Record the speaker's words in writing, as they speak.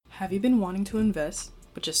Have you been wanting to invest,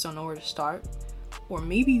 but just don't know where to start? Or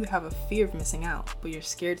maybe you have a fear of missing out, but you're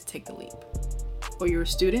scared to take the leap. Or you're a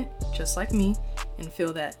student, just like me, and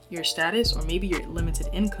feel that your status or maybe your limited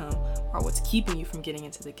income are what's keeping you from getting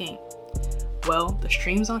into the game. Well, the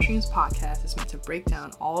Streams on Streams podcast is meant to break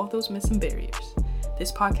down all of those myths and barriers.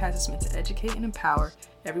 This podcast is meant to educate and empower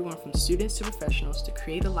everyone from students to professionals to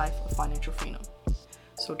create a life of financial freedom.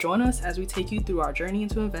 So join us as we take you through our journey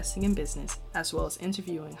into investing in business, as well as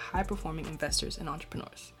interviewing high-performing investors and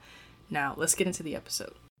entrepreneurs. Now, let's get into the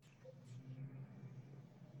episode.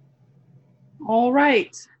 All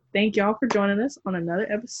right. Thank y'all for joining us on another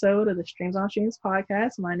episode of the Streams on Streams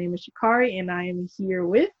podcast. My name is Shikari, and I am here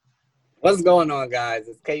with... What's going on, guys?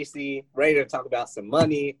 It's Casey, ready to talk about some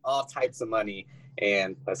money, all types of money,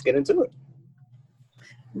 and let's get into it.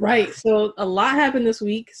 Right. So a lot happened this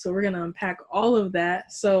week, so we're going to unpack all of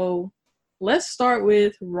that. So let's start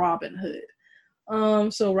with Robinhood.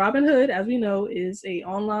 So Robinhood, as we know, is an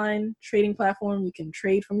online trading platform. You can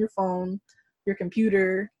trade from your phone, your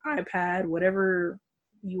computer, iPad, whatever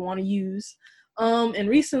you want to use. And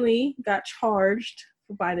recently got charged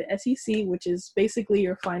by the SEC, which is basically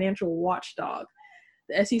your financial watchdog.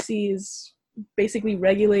 The SEC is basically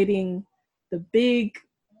regulating the big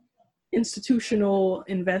institutional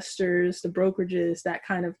investors, the brokerages, that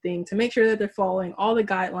kind of thing, to make sure that they're following all the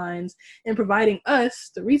guidelines and providing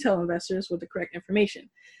us, the retail investors, with the correct information.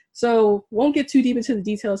 So won't get too deep into the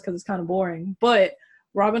details because it's kind of boring, but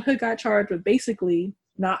Robinhood got charged with basically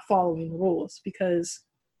not following the rules, because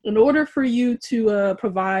in order for you to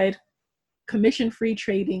provide commission-free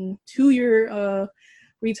trading to your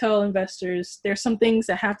retail investors, there's some things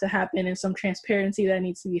that have to happen and some transparency that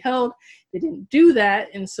needs to be held. They didn't do that,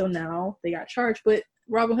 and so now they got charged. But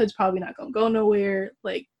Robinhood's probably not going to go nowhere.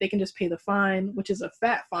 Like, they can just pay the fine, which is a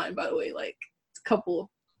fat fine, by the way. Like, it's a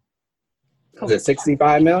couple. Is it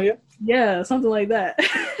 65 million? Yeah, something like that.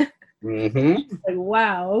 Mm-hmm. Like,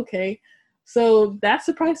 wow, okay. So that's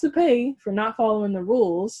the price to pay for not following the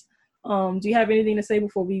rules. Do you have anything to say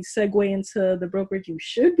before we segue into the brokerage you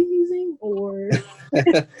should be using, or?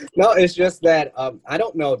 No, it's just that I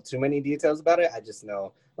don't know too many details about it. I just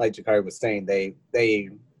know, like Jakari was saying, they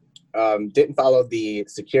didn't follow the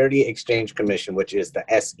Security Exchange Commission, which is the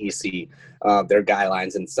SEC, their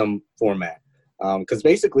guidelines in some format. Because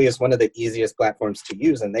basically it's one of the easiest platforms to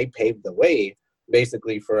use, and they paved the way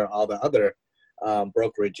basically for all the other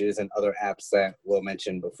brokerages and other apps that we'll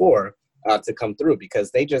mention before to come through,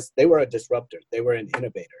 because they were a disruptor. They were an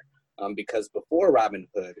innovator. Because before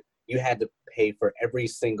Robinhood, you had to pay for every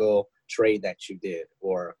single trade that you did,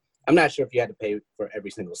 or I'm not sure if you had to pay for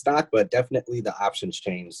every single stock, but definitely the options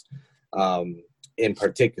changed in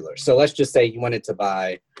particular. So let's just say you wanted to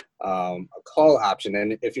buy a call option.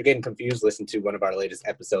 And if you're getting confused, listen to one of our latest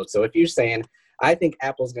episodes. So if you're saying, I think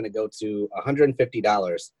Apple's going to go to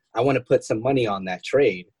 $150, I want to put some money on that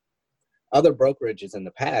trade, other brokerages in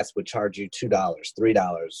the past would charge you $2,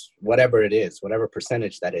 $3, whatever it is, whatever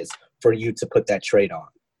percentage that is, for you to put that trade on.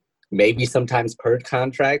 Maybe sometimes per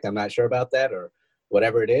contract, I'm not sure about that, or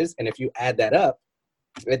whatever it is. And if you add that up,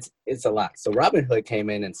 it's a lot. So Robinhood came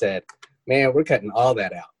in and said, man, we're cutting all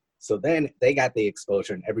that out. So then they got the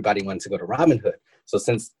exposure and everybody wanted to go to Robinhood. So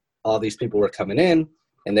since all these people were coming in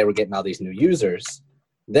and they were getting all these new users,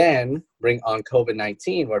 then bring on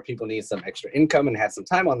COVID-19, where people need some extra income and had some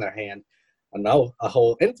time on their hand. A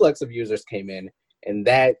whole influx of users came in, and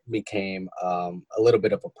that became a little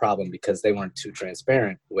bit of a problem because they weren't too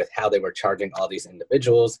transparent with how they were charging all these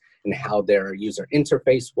individuals and how their user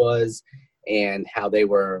interface was, and how they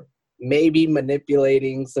were maybe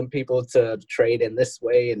manipulating some people to trade in this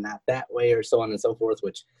way and not that way, or so on and so forth,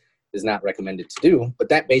 which is not recommended to do. But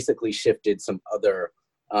that basically shifted some other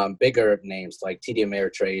bigger names like TD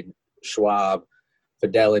Ameritrade, Schwab,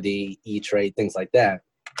 Fidelity, E-Trade, things like that,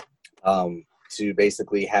 to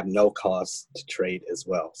basically have no cost to trade as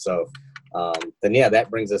well. So then, yeah, that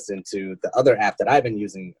brings us into the other app that I've been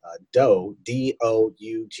using, Dough,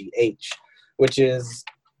 D-O-U-G-H, which is,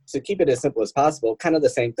 to keep it as simple as possible, kind of the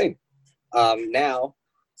same thing. Now,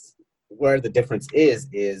 where the difference is,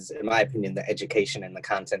 in my opinion, the education and the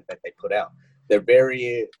content that they put out. They're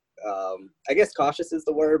very, I guess cautious is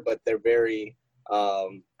the word, but they're very,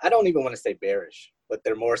 I don't even want to say bearish, but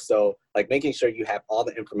they're more so like making sure you have all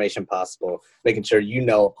the information possible, making sure you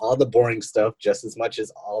know all the boring stuff just as much as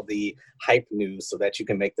all the hype news, so that you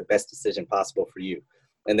can make the best decision possible for you.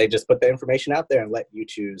 And they just put the information out there and let you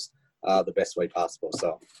choose the best way possible.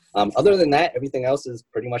 So other than that, everything else is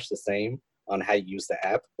pretty much the same on how you use the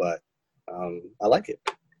app, but I like it.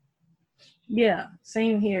 Yeah,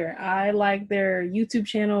 same here. I like their YouTube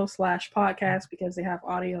channel / podcast because they have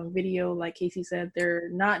audio and video. Like Casey said, they're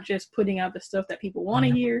not just putting out the stuff that people want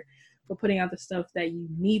to hear, but putting out the stuff that you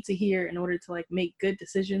need to hear in order to like make good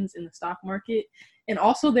decisions in the stock market. And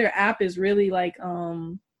also their app is really like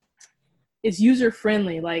it's user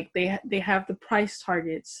friendly. Like they have the price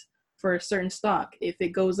targets for a certain stock. If it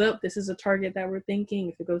goes up, this is a target that we're thinking.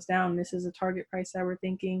 If it goes down, this is a target price that we're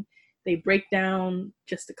thinking. They break down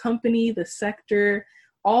just the company, the sector,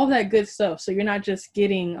 all that good stuff. So you're not just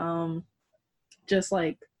getting just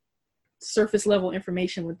like surface level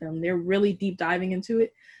information with them. They're really deep diving into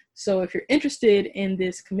it. So if you're interested in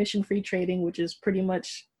this commission-free trading, which is pretty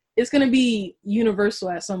much, it's going to be universal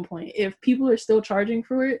at some point. If people are still charging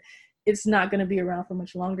for it, it's not going to be around for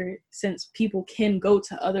much longer since people can go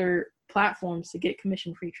to other platforms to get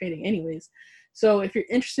commission-free trading anyways. So if you're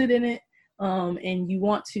interested in it and you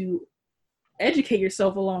want to educate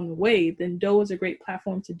yourself along the way, then Doe is a great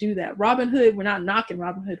platform to do that. Robinhood, we're not knocking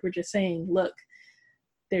Robinhood. We're just saying, look,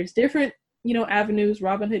 there's different, avenues.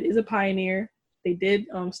 Robinhood is a pioneer. They did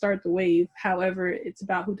start the wave. However, it's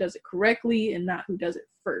about who does it correctly and not who does it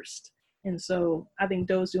first. And so I think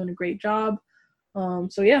Doe's doing a great job.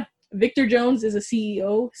 So yeah, Victor Jones is a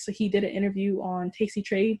CEO. So he did an interview on Tasty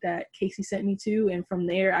Trade that Casey sent me to. And from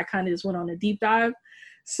there, I kind of just went on a deep dive.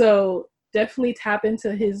 So definitely tap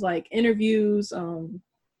into his like interviews,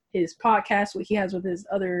 his podcast, what he has with his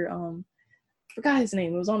other, forgot his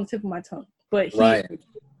name. It was on the tip of my tongue, but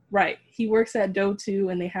he works at Doe too,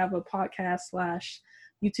 and they have a podcast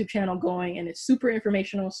 / YouTube channel going, and it's super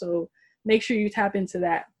informational. So make sure you tap into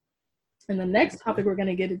that. And the next topic we're going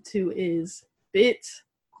to get into is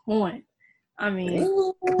Bitcoin. I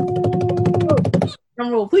mean, drum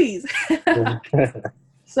roll, please.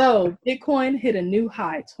 So Bitcoin hit a new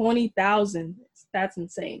high, 20,000. That's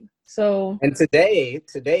insane. So and today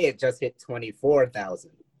it just hit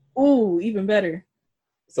 24,000. Ooh, even better.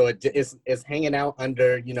 So it's hanging out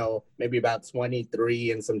under, maybe about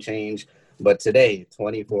 23 and some change, but today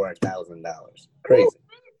 $24,000. Crazy. Ooh.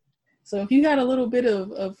 So if you got a little bit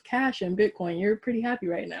of cash in Bitcoin, you're pretty happy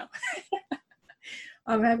right now.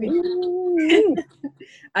 I'm happy.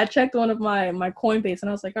 I checked one of my Coinbase and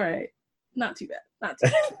I was like, all right, not too bad. Not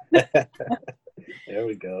too bad. There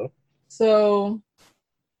we go. So,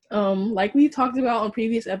 like we talked about on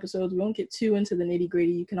previous episodes, we won't get too into the nitty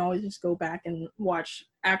gritty. You can always just go back and watch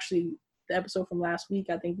actually the episode from last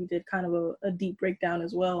week. I think we did kind of a deep breakdown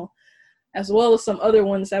as well as some other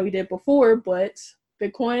ones that we did before. But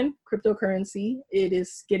Bitcoin, cryptocurrency, it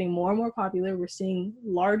is getting more and more popular. We're seeing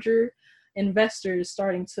larger investors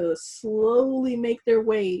starting to slowly make their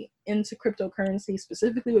way into cryptocurrency,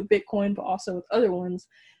 specifically with Bitcoin, but also with other ones.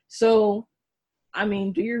 So, I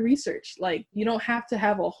mean, do your research. Like, you don't have to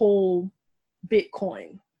have a whole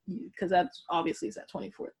Bitcoin because that's obviously it's at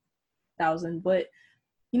 24,000, but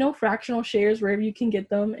fractional shares wherever you can get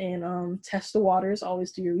them and test the waters.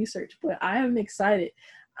 Always do your research. But I am excited.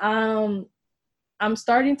 I'm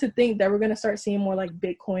starting to think that we're going to start seeing more like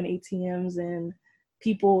Bitcoin ATMs and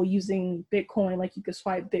people using Bitcoin, like you could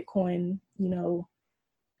swipe Bitcoin,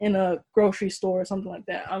 in a grocery store or something like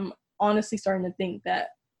that. I'm honestly starting to think that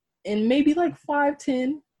in maybe like 5,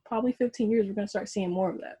 10, probably 15 years, we're going to start seeing more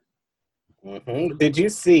of that. Mm-hmm. Did you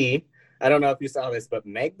see, I don't know if you saw this, but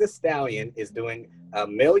Meg Thee Stallion is doing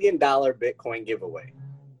 $1 million Bitcoin giveaway.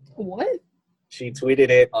 What? She tweeted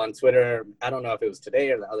it on Twitter. I don't know if it was today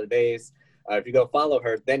or the other days. If you go follow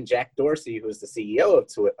her, then Jack Dorsey, who's the CEO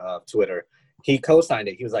of Twitter, he co-signed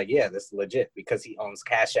it. He was like, yeah, this is legit because he owns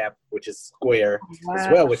Cash App, which is Square as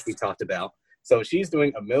well, which we talked about. So she's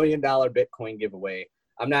doing $1 million Bitcoin giveaway.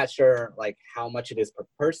 I'm not sure like how much it is per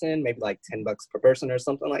person, maybe like $10 per person or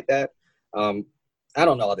something like that. I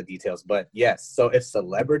don't know all the details, but yes. So if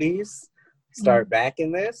celebrities start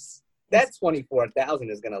backing this, that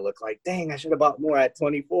 24,000 is going to look like, dang, I should have bought more at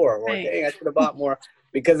 24, or dang, I should have bought more.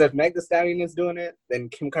 Because if Meg Thee Stallion is doing it, then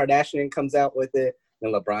Kim Kardashian comes out with it,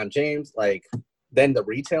 then LeBron James, then the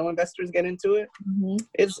retail investors get into it. Mm-hmm.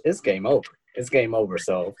 It's game over. It's game over.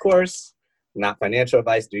 So, of course, not financial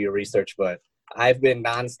advice, do your research, but I've been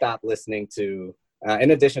nonstop listening to,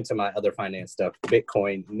 in addition to my other finance stuff,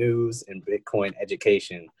 Bitcoin news and Bitcoin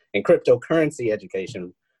education and cryptocurrency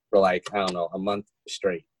education for a month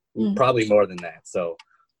straight, probably more than that. So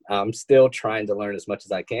I'm still trying to learn as much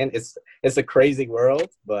as I can. It's a crazy world,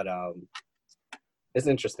 but it's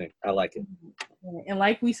interesting. I like it. And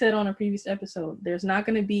like we said on a previous episode, there's not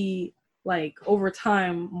going to be over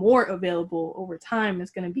time more available. Over time,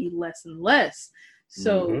 it's going to be less and less.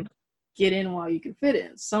 So get in while you can fit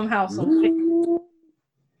in. Somehow, some way,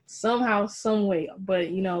 somehow, some way. But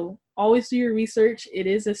always do your research. It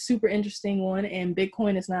is a super interesting one, and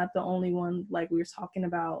Bitcoin is not the only one. Like we were talking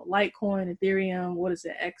about Litecoin, Ethereum, what is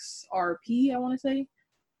it, XRP, I want to say.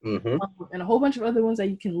 Mm-hmm. And a whole bunch of other ones that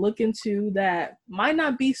you can look into that might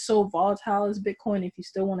not be so volatile as Bitcoin if you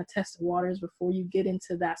still want to test the waters before you get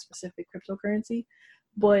into that specific cryptocurrency.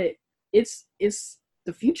 But it's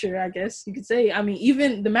the future, I guess you could say. I mean,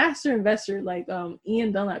 even the master investor, like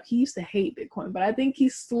Ian Dunlap, he used to hate Bitcoin, but I think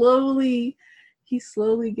he's slowly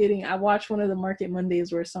getting. I watched one of the Market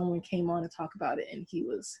Mondays where someone came on to talk about it, and he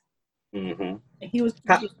was his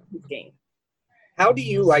game. How do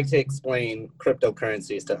you like to explain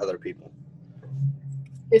cryptocurrencies to other people?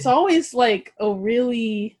 It's always like a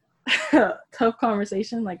really tough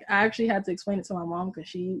conversation. Like I actually had to explain it to my mom because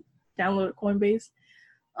she downloaded Coinbase.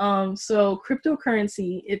 So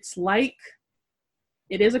cryptocurrency, it's like,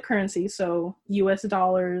 it is a currency. So US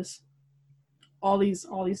dollars, all these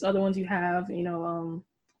other ones you have,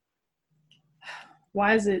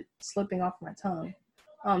 why is it slipping off my tongue?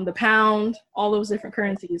 The pound, all those different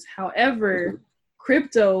currencies. However,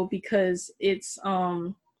 crypto, because it's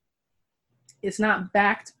not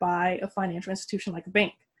backed by a financial institution like a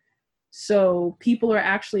bank. So people are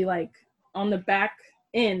actually like on the back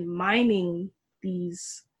end mining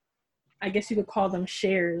these, I guess you could call them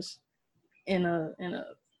shares in a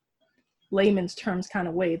layman's terms kind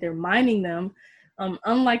of way. They're mining them,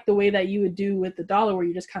 unlike the way that you would do with the dollar where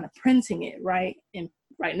you're just kind of printing it, right? And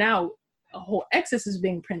right now, a whole excess is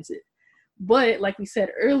being printed. But like we said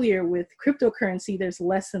earlier, with cryptocurrency, there's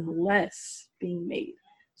less and less being made.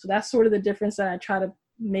 So that's sort of the difference that I try to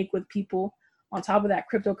make with people. On top of that,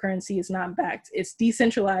 cryptocurrency is not backed. It's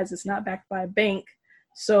decentralized. It's not backed by a bank.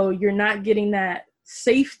 So you're not getting that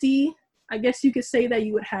safety, I guess you could say, that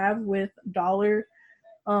you would have with dollar.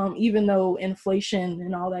 Even though inflation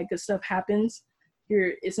and all that good stuff happens,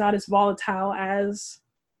 it's not as volatile as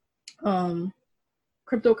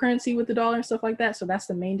cryptocurrency with the dollar and stuff like that. So that's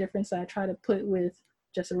the main difference that I try to put with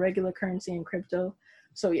just a regular currency and crypto.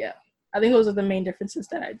 So yeah, I think those are the main differences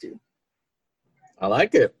that I do. I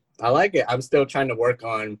like it. I'm still trying to work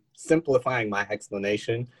on simplifying my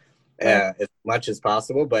explanation as much as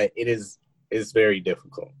possible, but it is very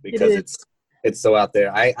difficult because it's so out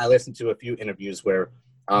there. I listened to a few interviews where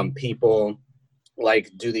people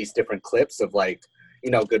like do these different clips of like,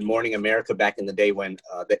 Good Morning America back in the day when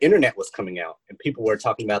the internet was coming out and people were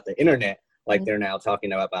talking about the internet like they're now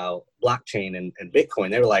talking about blockchain and Bitcoin.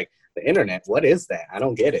 They were like, the internet, what is that? I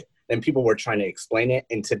don't get it. Then people were trying to explain it.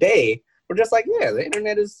 And today we're just like, yeah, the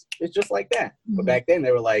internet is just like that. Mm-hmm. But back then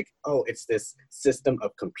they were like, oh, it's this system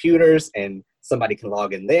of computers and somebody can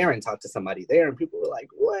log in there and talk to somebody there. And people were like,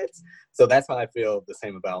 what? So that's how I feel the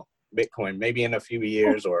same about Bitcoin. Maybe in a few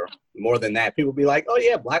years or more than that, people be like, oh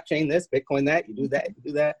yeah, blockchain this, Bitcoin that, you do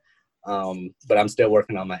that. But I'm still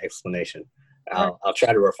working on my explanation. I'll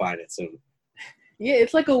try to refine it soon. Yeah,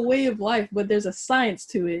 it's like a way of life, but there's a science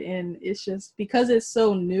to it. And it's just because it's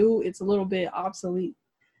so new, it's a little bit obsolete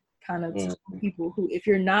kind of to people who, if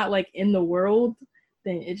you're not like in the world,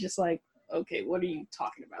 then it's just like, okay, what are you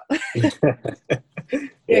talking about?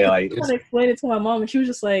 Yeah, I want to explain it to my mom and she was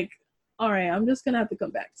just like, all right, I'm just going to have to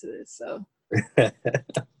come back to this. So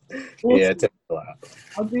it takes a while.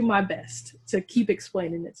 I'll do my best to keep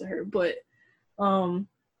explaining it to her. But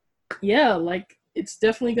yeah, like it's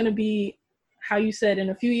definitely going to be, how you said,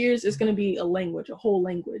 in a few years, it's going to be a language, a whole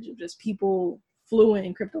language of just people fluent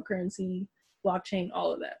in cryptocurrency, blockchain,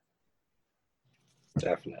 all of that.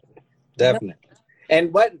 Definitely.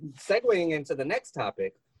 And segueing into the next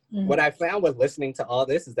topic, what I found with listening to all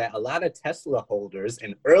this is that a lot of Tesla holders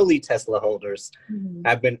and early Tesla holders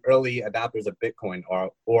have been early adopters of Bitcoin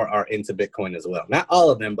or are into Bitcoin as well. Not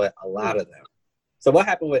all of them, but a lot of them. So what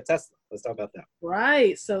happened with Tesla? Let's talk about that.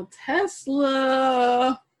 Right. So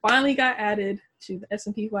Tesla finally got added to the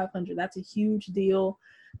S&P 500. That's a huge deal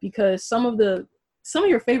because some of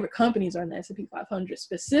your favorite companies are in the S&P 500,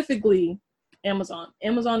 specifically Amazon.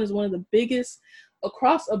 Amazon is one of the biggest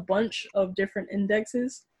across a bunch of different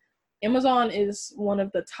indexes. Amazon is one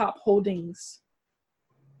of the top holdings,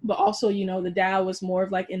 but also, the Dow is more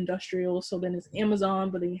of like industrial. So then it's Amazon,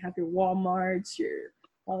 but then you have your Walmarts, your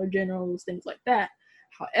Dollar Generals, things like that.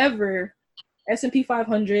 However, S&P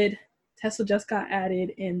 500, Tesla just got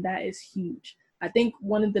added, and that is huge. I think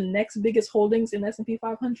one of the next biggest holdings in S&P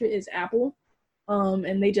 500 is Apple,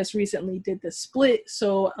 and they just recently did the split.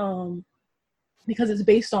 So because it's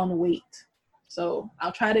based on weight. So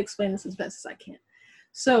I'll try to explain this as best as I can.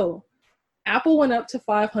 So Apple went up to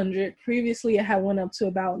 500. Previously, it had went up to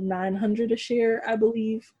about 900 a share, I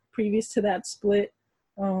believe, previous to that split.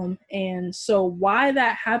 And so why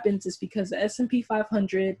that happens is because the S&P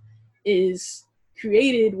 500 is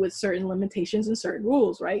created with certain limitations and certain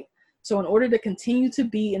rules, right? So in order to continue to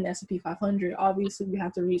be in the S&P 500, obviously you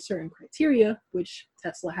have to reach certain criteria, which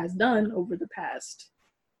Tesla has done over the past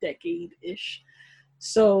decade-ish.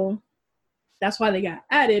 So that's why they got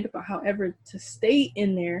added. But however, to stay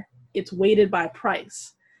in there, it's weighted by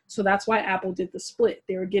price. So that's why Apple did the split.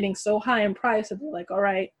 They were getting so high in price that they're like, all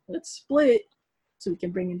right, let's split so we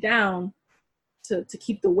can bring it down to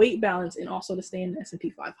keep the weight balance and also to stay in the S&P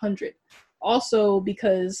 500. Also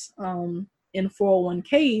because in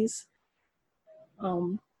 401ks,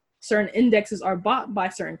 certain indexes are bought by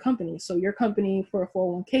certain companies. So your company for a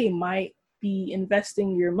 401k might be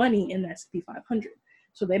investing your money in the S&P 500.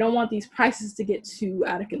 So they don't want these prices to get too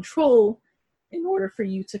out of control in order for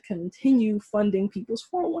you to continue funding people's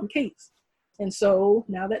 401ks. And so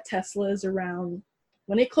now that Tesla is around,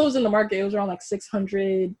 when it closed in the market, it was around like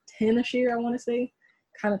 610 a share, I want to say.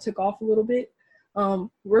 Kind of took off a little bit.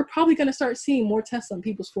 We're probably going to start seeing more Tesla in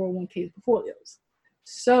people's 401k portfolios.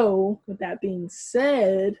 So with that being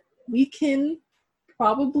said, we can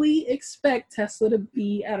probably expect Tesla to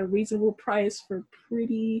be at a reasonable price for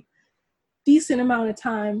pretty decent amount of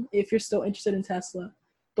time if you're still interested in Tesla.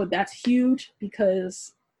 But that's huge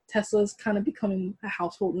because Tesla's kind of becoming a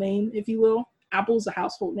household name, if you will. Apple's a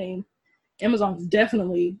household name. Amazon's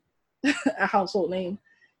definitely a household name.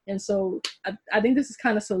 And so I think this is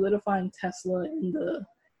kind of solidifying Tesla in the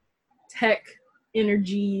tech,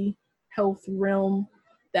 energy, health realm,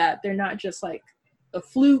 that they're not just like a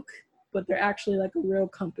fluke, but they're actually like a real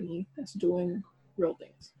company that's doing real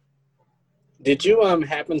things. Did you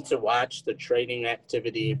happen to watch the trading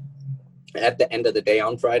activity at the end of the day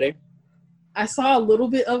on Friday? I saw a little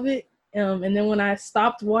bit of it. And then when I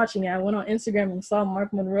stopped watching it, I went on Instagram and saw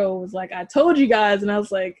Mark Monroe was like, I told you guys. And I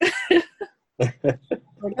was like,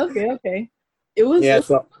 like okay. It was. I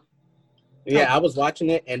was watching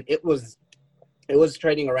it and it was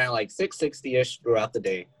trading around like 660-ish throughout the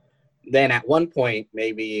day. Then at one point,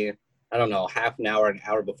 maybe, I don't know, half an hour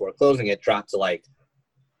before closing, it dropped to like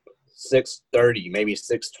 630, maybe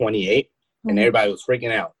 628. And everybody was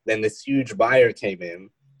freaking out. Then this huge buyer came in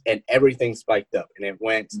and everything spiked up and it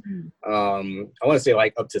went, I want to say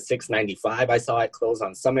like up to 695. I saw it close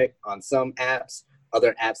on some apps.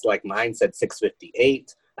 Other apps like mine said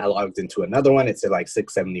 658. I logged into another one. It said like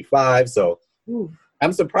 675. So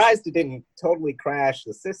I'm surprised it didn't totally crash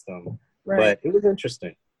the system, but it was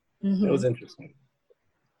interesting. It was interesting.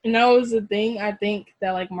 And that was the thing, I think,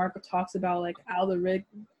 that like Marco talks about, like algorithmic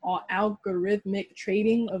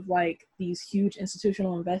trading of like these huge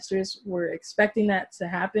institutional investors were expecting that to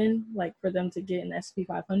happen, like for them to get an S&P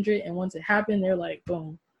 500. And once it happened, they're like,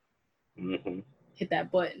 boom, hit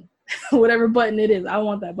that button. Whatever button it is, I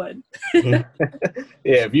want that button. Yeah,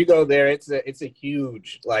 if you go there, it's a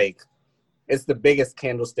huge, like, it's the biggest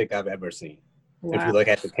candlestick I've ever seen. Wow. If you look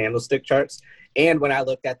at the candlestick charts. And when I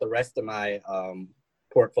looked at the rest of my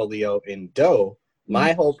portfolio in Doe,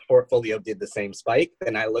 my whole portfolio did the same spike.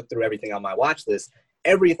 And I looked through everything on my watch list.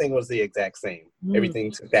 Everything was the exact same.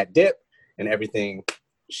 Everything took that dip and everything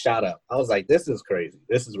shot up. I was like, this is crazy.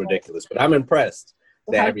 This is ridiculous. But I'm impressed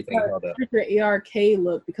that everything held up. Your ARK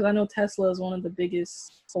look, because I know Tesla is one of the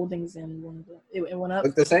biggest holdings in one of the, it went up.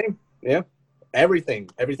 Look the same. Yeah. Everything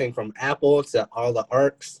from Apple to all the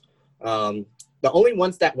ARKs. The only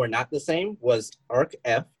ones that were not the same was ARK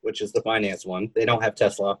F, which is the finance one. They don't have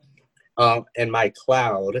Tesla. And my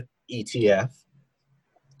cloud ETF.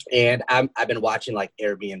 And I've been watching like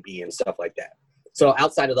Airbnb and stuff like that. So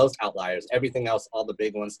outside of those outliers, everything else, all the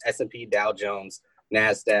big ones, S&P, Dow Jones,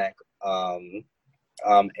 NASDAQ,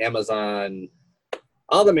 Amazon,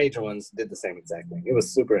 all the major ones did the same exact thing. It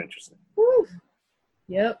was super interesting. Woo.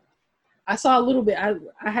 Yep. I saw a little bit.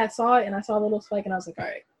 I had saw it and I saw a little spike and I was like, all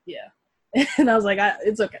right, yeah. And I was like,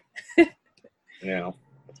 it's okay. Yeah.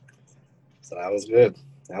 So that was good.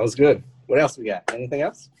 That was good. What else we got? Anything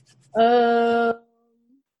else?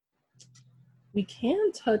 We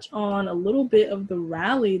can touch on a little bit of the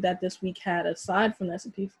rally that this week had, aside from the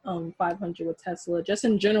S&P 500 with Tesla. Just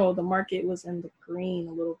in general, the market was in the green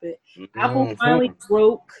a little bit. Apple finally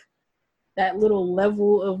broke that little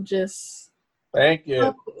level of just. Thank you.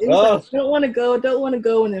 Like, don't want to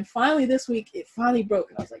go. And then finally this week, it finally broke.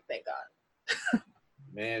 And I was like, thank God.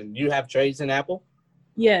 Man, you have trades in Apple?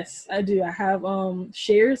 Yes, I do. I have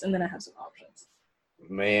shares and then I have some options.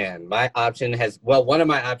 Man, my option one of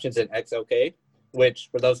my options in XOK, which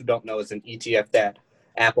for those who don't know is an ETF that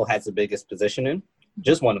Apple has the biggest position in,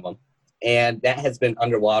 just one of them. And that has been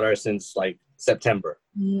underwater since like September.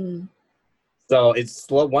 So it's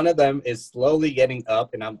slow. One of them is slowly getting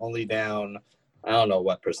up and I'm only down I don't know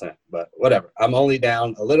what percent, but whatever. I'm only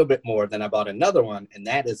down a little bit more than I bought another one, and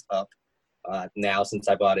that is up now since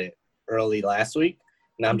I bought it early last week.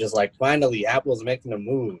 And I'm just like, finally, Apple's making a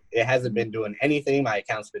move. It hasn't been doing anything. My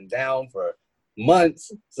account's been down for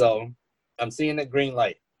months. So I'm seeing the green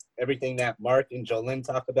light. Everything that Mark and Jolene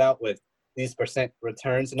talk about with these percent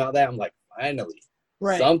returns and all that, I'm like, finally,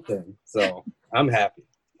 something. So I'm happy.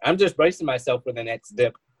 I'm just bracing myself for the next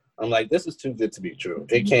dip. I'm like, this is too good to be true.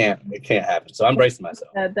 It can't happen. So I'm bracing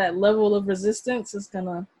myself. That level of resistance is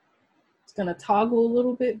gonna toggle a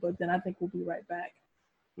little bit, but then I think we'll be right back.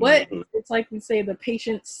 But it's like we say, the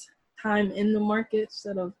patience, time in the market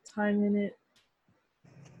instead of time in it.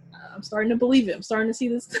 I'm starting to believe it. I'm starting to see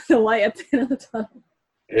the light at the end of the tunnel.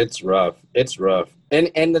 It's rough.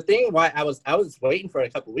 And the thing why I was waiting for a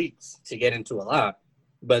couple weeks to get into a lot,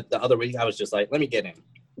 but the other week I was just like, let me get in.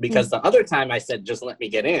 Because the other time I said, just let me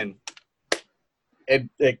get in,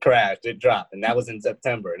 it crashed, it dropped. And that was in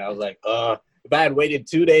September. And I was like, if I had waited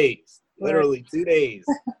 2 days, literally 2 days,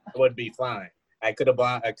 it would be fine. I could have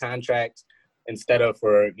bought a contract instead of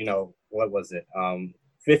for, what was it?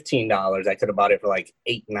 $15. I could have bought it for like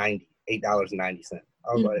 $8.90. I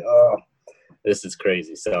was like, oh, this is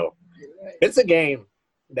crazy. So it's a game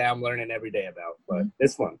that I'm learning every day about, but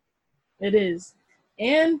it's fun. It is.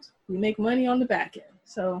 And we make money on the back end.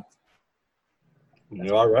 So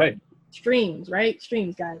you're all right. Streams, right?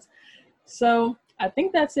 Streams, guys. So I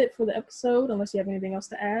think that's it for the episode, unless you have anything else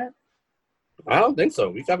to add. I don't think so.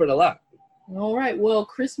 We covered a lot. All right. Well,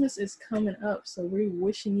 Christmas is coming up, so we're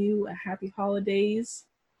wishing you a happy holidays.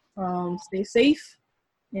 Stay safe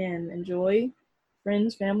and enjoy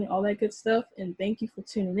friends, family, all that good stuff. And thank you for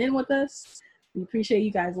tuning in with us. We appreciate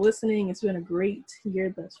you guys listening. It's been a great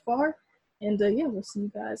year thus far. And we'll see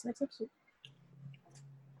you guys next episode.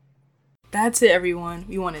 That's it, everyone.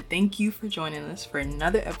 We want to thank you for joining us for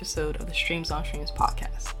another episode of the Streams on Streams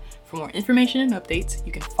podcast. For more information and updates,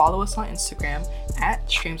 you can follow us on Instagram at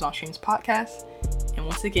Streams on Streams podcast. And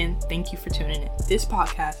once again, thank you for tuning in. This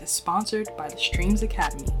podcast is sponsored by the Streams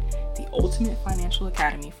Academy, the ultimate financial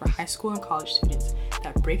academy for high school and college students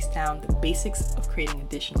that breaks down the basics of creating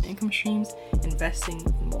additional income streams, investing,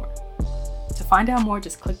 and more. To find out more,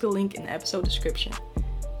 just click the link in the episode description.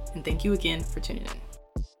 And thank you again for tuning in.